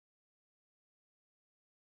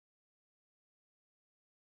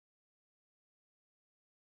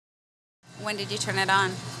When did you turn it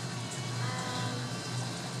on?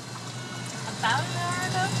 About an hour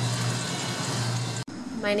ago.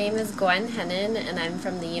 My name is Gwen Hennon, and I'm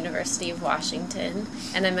from the University of Washington,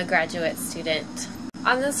 and I'm a graduate student.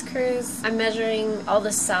 On this cruise, I'm measuring all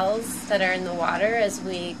the cells that are in the water as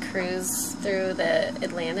we cruise through the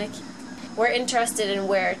Atlantic. We're interested in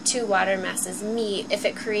where two water masses meet if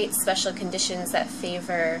it creates special conditions that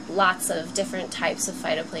favor lots of different types of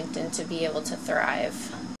phytoplankton to be able to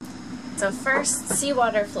thrive. So first,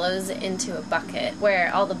 seawater flows into a bucket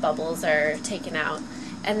where all the bubbles are taken out.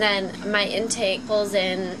 And then my intake pulls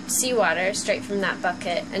in seawater straight from that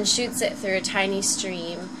bucket and shoots it through a tiny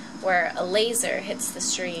stream where a laser hits the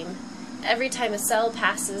stream. Every time a cell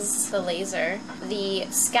passes the laser, the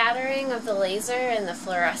scattering of the laser and the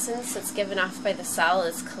fluorescence that's given off by the cell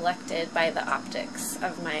is collected by the optics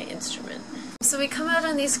of my instrument. So we come out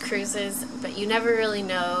on these cruises, but you never really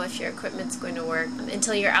know if your equipment's going to work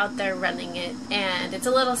until you're out there running it, and it's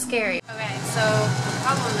a little scary. Okay, so the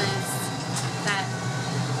problem is that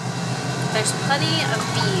there's plenty of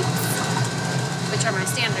beads, which are my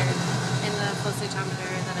standard, in the flow cytometer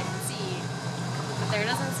that I can see, but there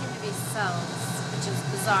doesn't seem to be cells, which is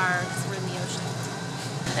bizarre because we're in the ocean.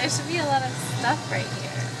 There should be a lot of stuff right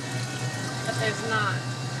here, but there's not.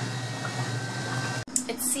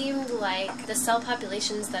 It seemed like the cell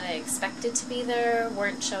populations that I expected to be there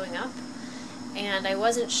weren't showing up, and I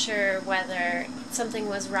wasn't sure whether something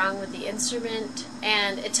was wrong with the instrument,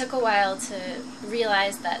 and it took a while to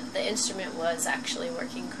realize that the instrument was actually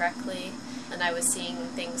working correctly, and I was seeing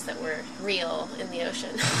things that were real in the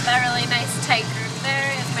ocean. That really nice tight group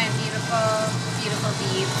there is my beautiful, beautiful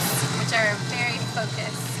beads, which are very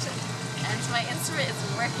focused, and my instrument is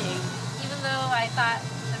working. Even though I thought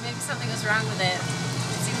that maybe something was wrong with it,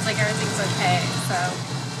 it seems like everything's okay, so.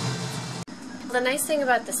 The nice thing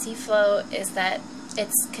about the SeaFlow is that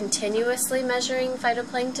it's continuously measuring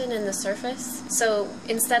phytoplankton in the surface. So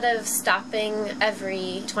instead of stopping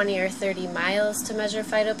every 20 or 30 miles to measure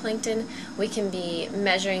phytoplankton, we can be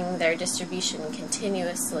measuring their distribution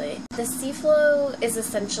continuously. The SeaFlow is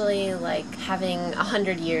essentially like having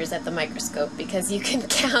 100 years at the microscope because you can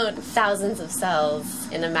count thousands of cells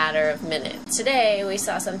in a matter of minutes. Today we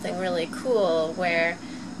saw something really cool where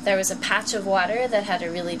there was a patch of water that had a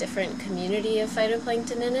really different community of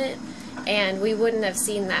phytoplankton in it, and we wouldn't have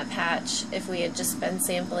seen that patch if we had just been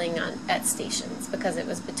sampling at stations because it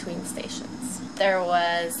was between stations. There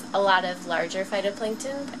was a lot of larger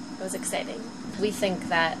phytoplankton. It was exciting. We think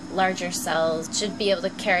that larger cells should be able to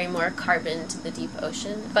carry more carbon to the deep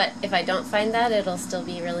ocean, but if I don't find that, it'll still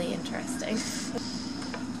be really interesting.